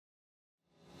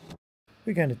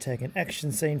we're going to take an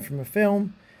action scene from a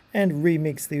film and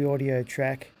remix the audio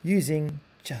track using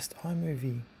just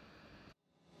iMovie.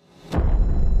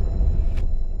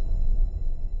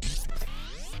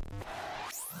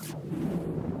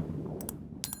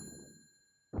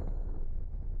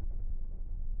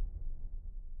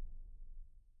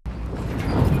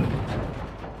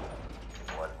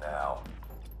 What now?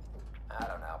 I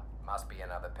don't know. Must be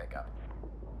another pickup.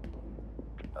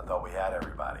 I thought we had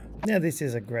everybody. Now this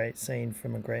is a great scene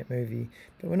from a great movie,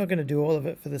 but we're not going to do all of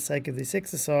it for the sake of this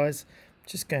exercise. I'm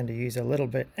just going to use a little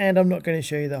bit, and I'm not going to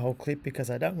show you the whole clip because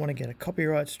I don't want to get a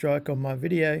copyright strike on my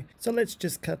video, so let's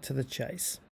just cut to the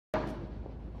chase.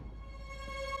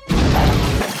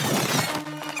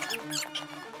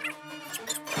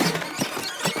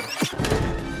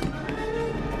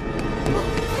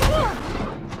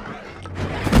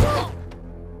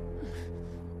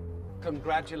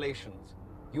 Congratulations,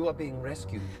 you are being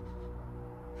rescued.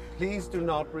 Please do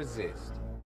not resist.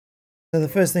 So the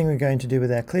first thing we're going to do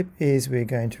with our clip is we're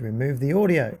going to remove the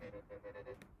audio.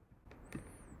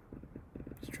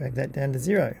 Just drag that down to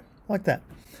 0, like that.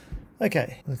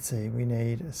 Okay, let's see, we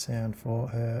need a sound for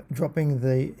her dropping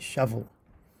the shovel.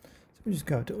 So we just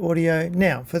go to audio.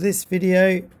 Now for this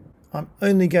video, I'm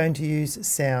only going to use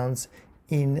sounds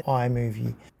in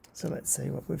iMovie. So let's see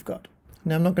what we've got.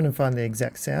 Now I'm not going to find the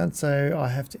exact sound, so I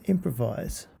have to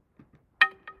improvise.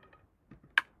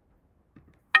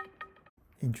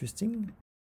 Interesting.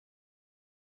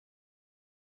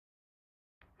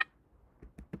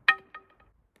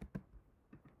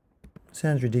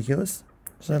 Sounds ridiculous.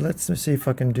 So let's see if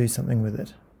I can do something with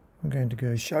it. I'm going to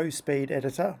go show speed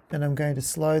editor, and I'm going to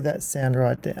slow that sound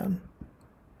right down.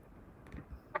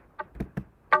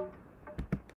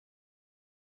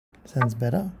 Sounds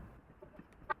better.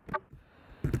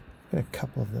 Get a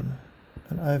couple of them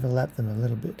and overlap them a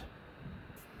little bit.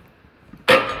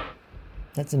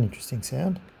 That's an interesting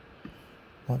sound.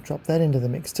 Might drop that into the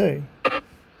mix too. If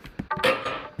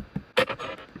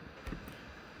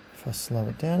I slow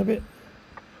it down a bit.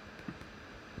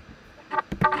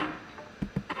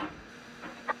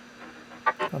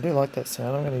 I do like that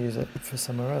sound. I'm going to use it for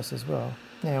somewhere else as well.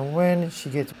 Now when she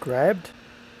gets grabbed,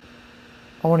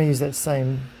 I want to use that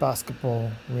same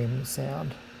basketball rim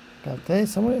sound. About there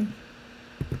somewhere.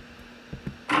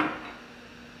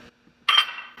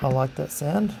 I like that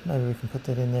sound. Maybe we can put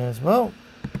that in there as well.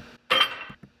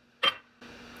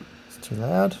 It's too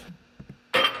loud.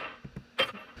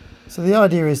 So the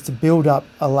idea is to build up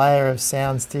a layer of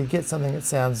sounds to get something that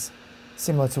sounds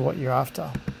similar to what you're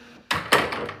after.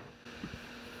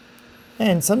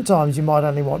 And sometimes you might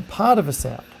only want part of a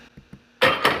sound.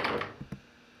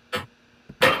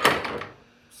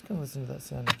 Just going to listen to that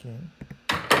sound again.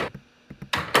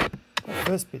 That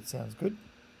first bit sounds good.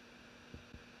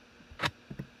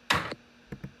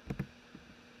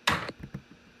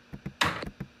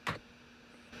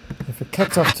 If it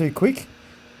cuts off too quick,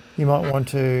 you might want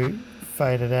to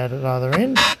fade it out at either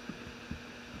end.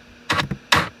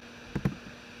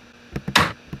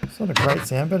 It's not a great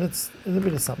sound, but it's a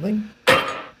bit of something.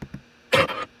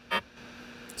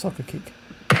 Soccer kick.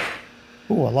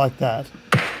 Oh, I like that.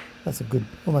 That's a good,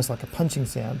 almost like a punching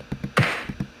sound.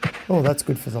 Oh, that's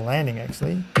good for the landing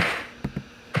actually.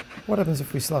 What happens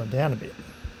if we slow it down a bit?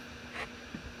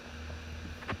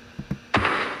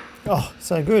 Oh,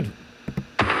 so good.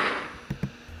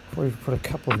 We've put a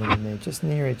couple of them in there, just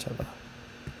near each other.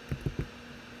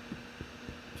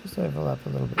 Just overlap a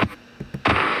little bit.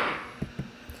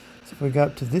 So if we go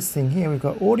up to this thing here, we've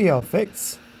got audio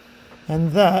effects,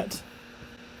 and that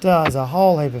does a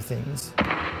whole heap of things.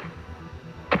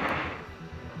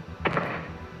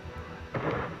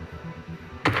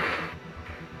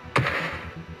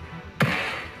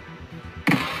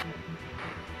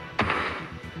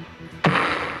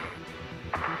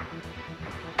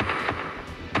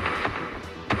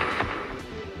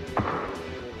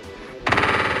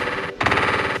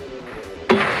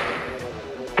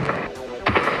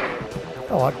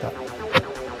 I like that.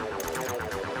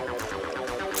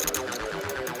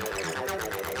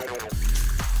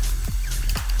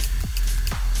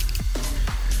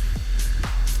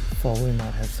 Foley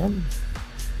might have some.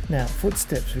 Now,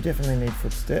 footsteps. We definitely need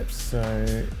footsteps, so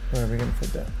where are we going to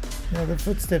put that? Now, the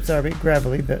footsteps are a bit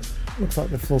gravelly, but looks like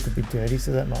the floor could be dirty,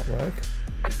 so that might work.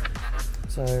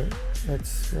 So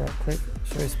let's right click,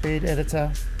 show speed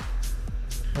editor.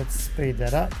 Let's speed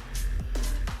that up.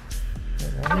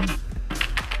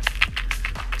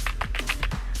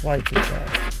 Way too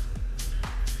fast.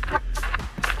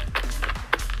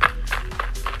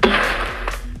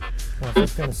 Well, I'm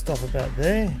just going to stop about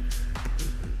there.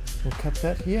 We'll cut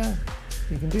that here.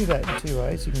 You can do that in two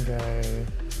ways. You can go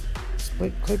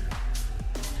split clip,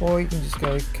 or you can just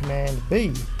go Command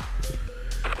B.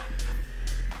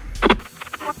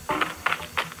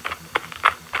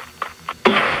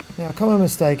 Now, a common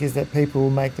mistake is that people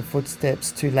make the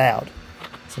footsteps too loud.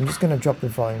 So I'm just going to drop the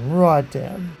volume right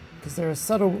down because they're a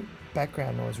subtle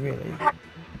background noise really.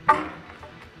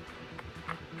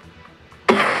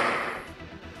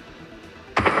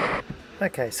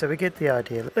 Okay, so we get the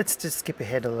idea. Let's just skip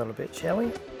ahead a little bit, shall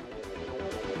we?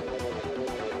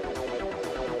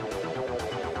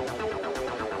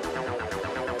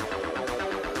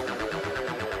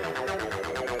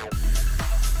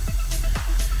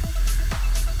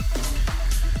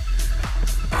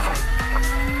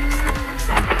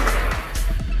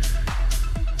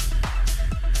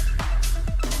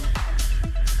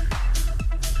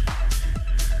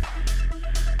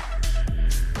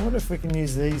 What if we can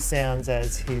use these sounds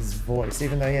as his voice?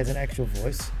 Even though he has an actual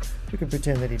voice, we could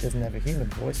pretend that he doesn't have a human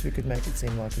voice. We could make it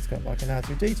seem like he's got like an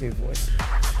R2-D2 voice.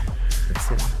 Let's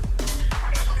see.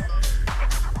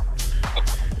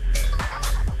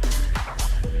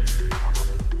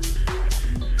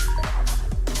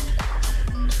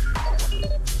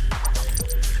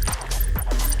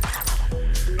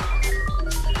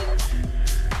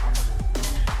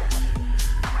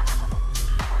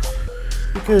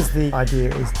 Because the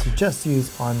idea is to just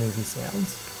use iMovie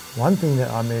sounds, one thing that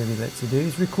iMovie lets you do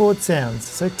is record sounds.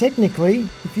 So technically,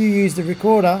 if you use the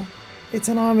recorder, it's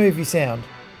an iMovie sound.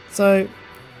 So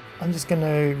I'm just going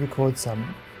to record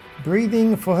some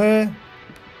breathing for her,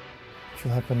 which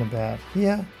will happen about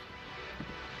here.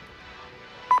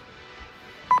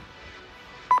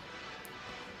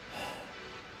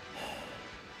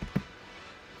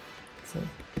 So,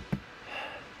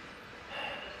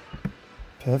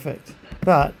 perfect.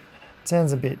 But it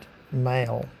sounds a bit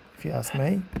male, if you ask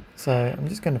me. So I'm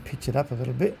just going to pitch it up a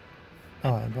little bit.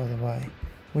 Oh, and by the way,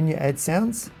 when you add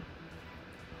sounds,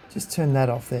 just turn that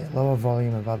off there, lower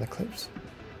volume of other clips.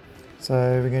 So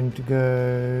we're going to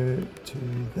go to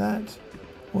that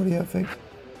audio effect.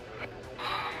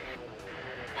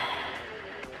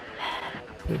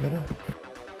 A bit better.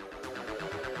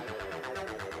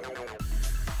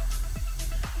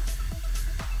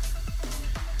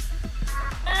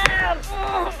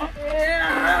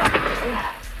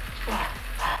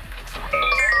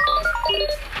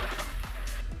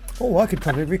 Oh, I could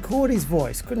probably record his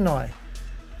voice, couldn't I?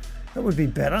 That would be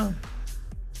better.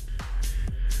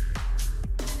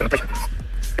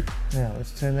 Now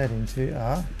let's turn that into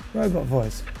our robot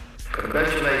voice.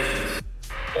 Congratulations.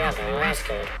 You're being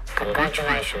rescued.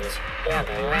 Congratulations. You're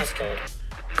being rescued.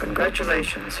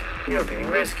 Congratulations. You're being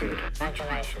rescued.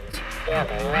 Congratulations. You're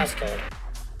being rescued.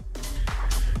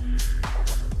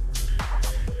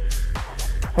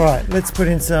 Alright, let's put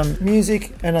in some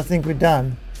music and I think we're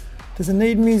done. Does it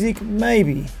need music?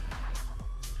 Maybe.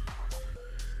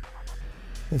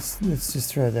 Let's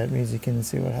just throw that music in and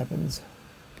see what happens.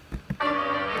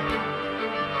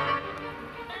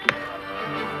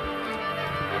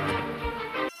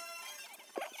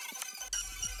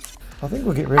 I think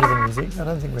we'll get rid of the music. I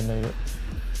don't think we need it.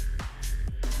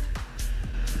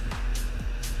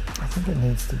 I think it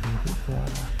needs to be a bit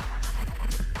brighter.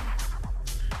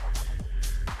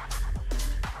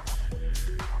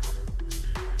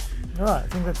 Alright, I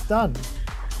think that's done.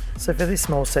 So for this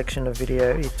small section of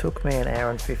video, it took me 1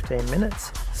 hour and 15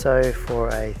 minutes. So for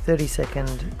a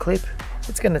 30-second clip,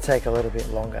 it's going to take a little bit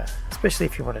longer, especially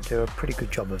if you want to do a pretty good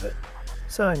job of it.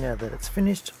 So now that it's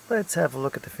finished, let's have a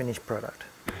look at the finished product.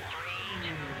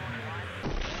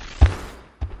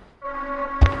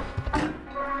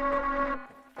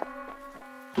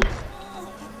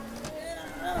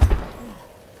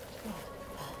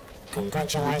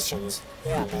 Congratulations,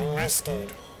 you are being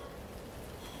rescued.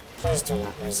 Please do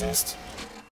not resist.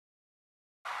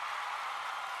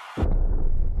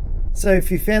 So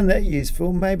if you found that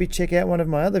useful, maybe check out one of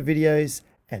my other videos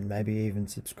and maybe even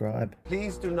subscribe.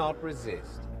 Please do not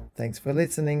resist. Thanks for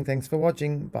listening, thanks for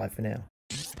watching, bye for now.